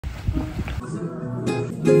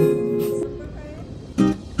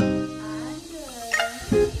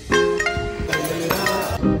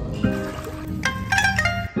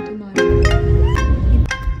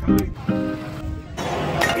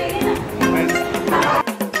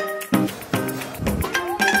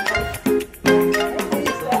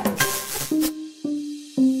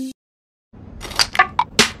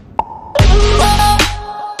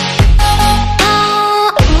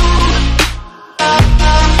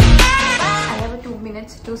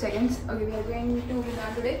Okay, we are going to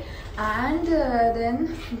Vrindavan today, and then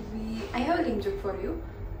I have a game joke for you.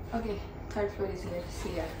 Okay, third floor is here.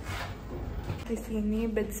 See ya. किसी ने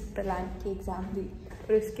bits plan की exam दी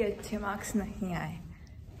और उसके अच्छे marks नहीं आए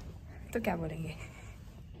तो क्या बोलेंगे?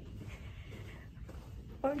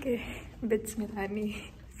 Okay, bits Milani.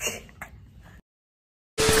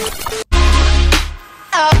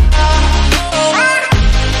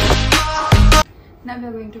 Now we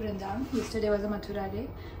are going to Vrindavan. Yesterday was a Mathura day.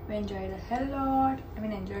 We enjoyed a hell lot. I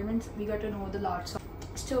mean, enjoyed means we got to know the lots of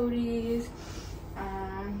stories.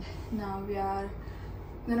 And now we are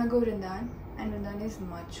gonna go Vrindavan. And Vrindavan is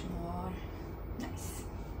much more nice.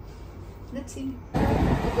 Let's see.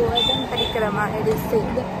 Govardhan Parikrama. It is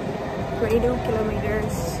 22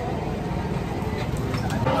 kilometers.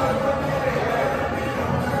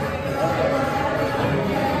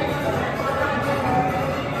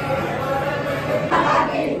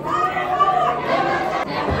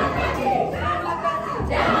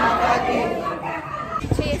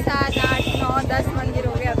 मंदिर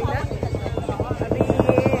हो गया अभी तक. अभी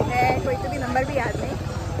है कोई तो भी नंबर भी याद नहीं.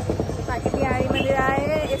 बाकी बिहारी मंदिर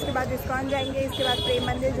आए, इसके बाद इस्कॉन जाएंगे, इसके बाद प्रेम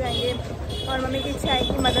मंदिर जाएंगे और मम्मी की इच्छा है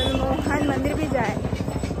कि मदन मोहन मंदिर भी जाए.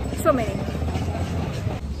 सो मेरे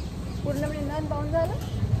पूर्ण वृंदावन पहुँच जा रहा.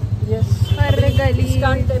 यस, हर गली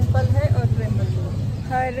इस्कॉन टेम्पल है और प्रेम मंदिर.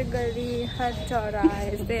 हर गली हर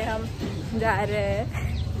चौराहे से हम जा रहे हैं.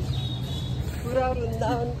 पूरा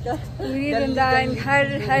वृंदावन का, पूरी वृंदावन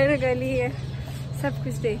हर गली है, सब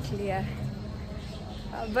कुछ देख लिया.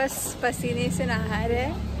 बस पसीने से नहा रहे,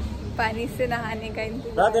 पानी से नहाने का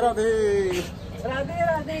इंतजार. राधे राधे राधे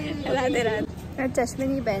राधे राधे राधे. मैं चश्मे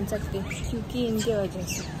नहीं पहन सकती क्योंकि इनके वजह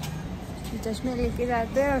से चश्मे लेके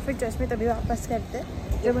जाते हैं और फिर चश्मे तभी वापस करते हैं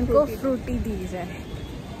जब उनको फ्रूटी दी जाए.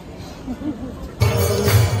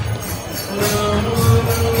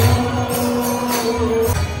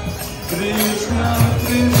 Krishna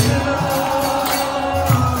Krishna.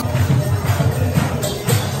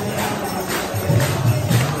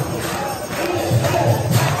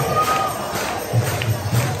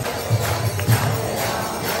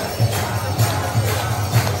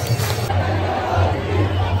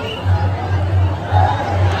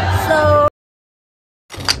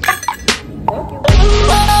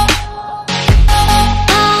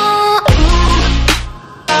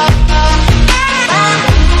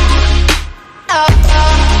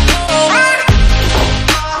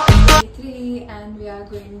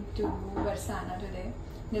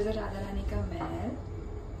 There's a Radha Rani ka mahal.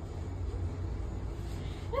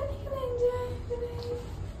 I think you'll enjoy today.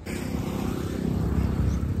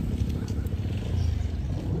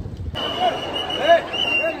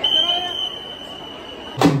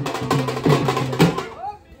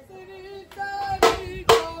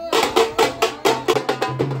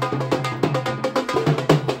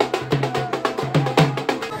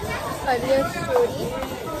 Earlier story,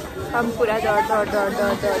 हम पूरा दौड़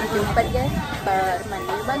के ऊपर गए पर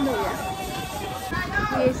मंदिर बंद हो गया.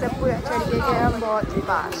 ये सब पूरा चढ़ के गए हम बहुत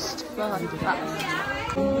fast.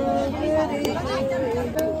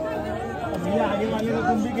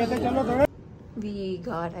 We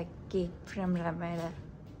got a cake from Ramada.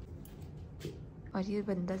 और ये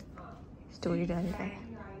बंदा स्टोरी डाल रहा है.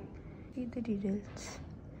 See the details.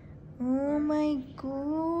 Oh my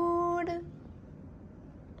god.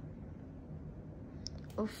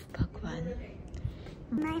 Uff, Bhagwan.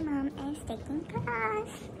 My mom is taking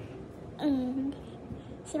class and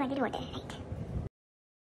she wanted water, right?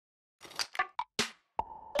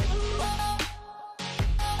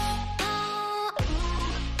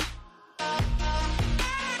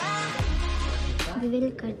 We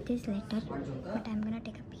will cut this later, but I'm gonna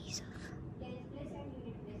take a piece of.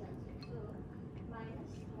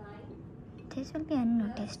 This will be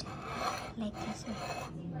unnoticed, like this one.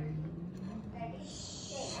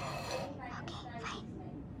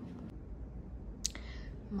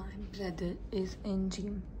 My brother is in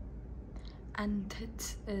gym, and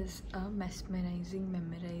this is a mesmerizing,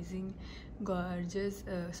 memorizing, gorgeous.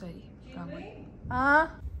 Wrong one.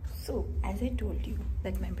 So as I told you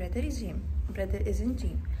that my brother is in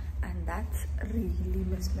gym, and that's really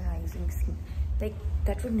mesmerizing scene. Like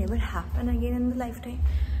that would never happen again in the lifetime.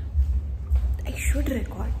 I should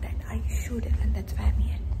record that. I should, and that's why I'm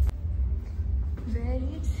here. Where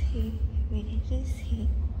is he? Where is he?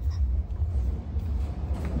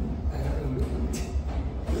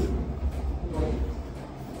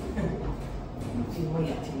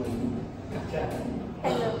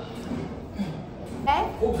 Hello.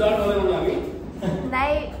 खूप जाड झालोय म्हणून आम्ही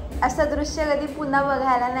नाही, असं दृश्य कधी पुन्हा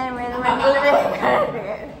बघायला नाही मिळेल म्हटलं.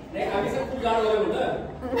 नाही आम्ही खूप जाड झालोय म्हटलं.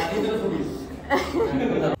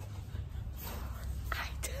 I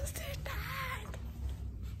just did that.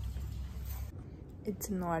 It's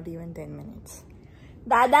not even 10 minutes.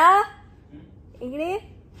 Dada, इकडे.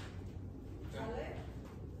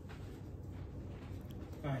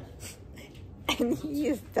 And he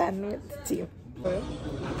is done with you.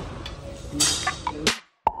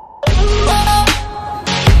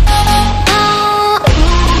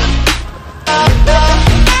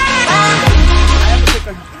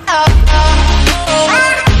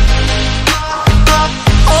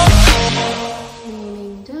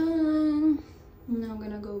 Cleaning done. Now I'm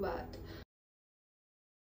gonna go bath.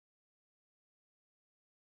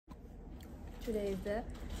 Today is the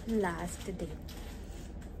last day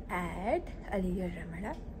at Aligarh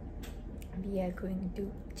Ramada. We are going to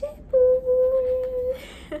Jaipur.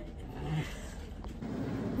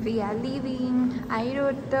 We are leaving. I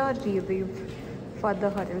wrote the review for the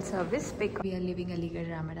hotel service because we are leaving Aligarh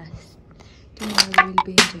Ramada. Tomorrow we will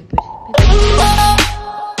be in Jaipur.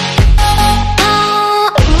 Bye-bye.